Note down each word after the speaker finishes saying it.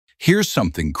Here's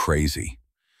something crazy.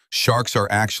 Sharks are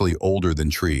actually older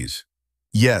than trees.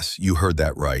 Yes, you heard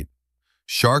that right.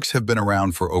 Sharks have been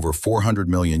around for over 400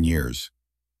 million years.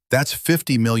 That's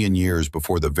 50 million years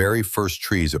before the very first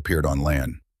trees appeared on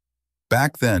land.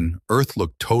 Back then, Earth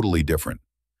looked totally different.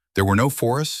 There were no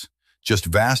forests, just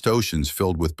vast oceans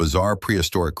filled with bizarre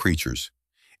prehistoric creatures.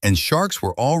 And sharks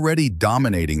were already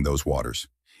dominating those waters.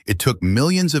 It took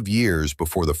millions of years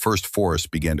before the first forests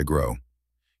began to grow.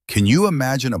 Can you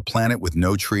imagine a planet with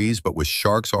no trees but with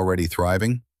sharks already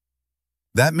thriving?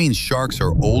 That means sharks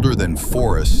are older than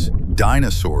forests,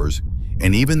 dinosaurs,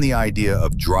 and even the idea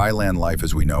of dry land life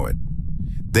as we know it.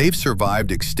 They've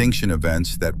survived extinction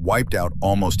events that wiped out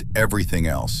almost everything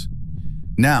else.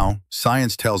 Now,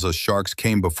 science tells us sharks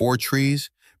came before trees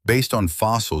based on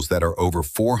fossils that are over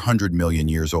 400 million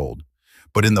years old.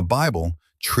 But in the Bible,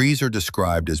 trees are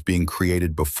described as being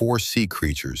created before sea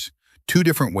creatures, two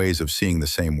different ways of seeing the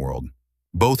same world.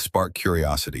 Both spark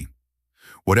curiosity.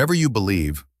 Whatever you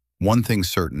believe, one thing's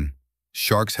certain: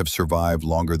 sharks have survived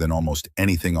longer than almost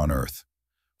anything on Earth.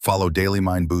 Follow Daily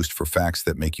Mind Boost for facts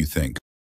that make you think.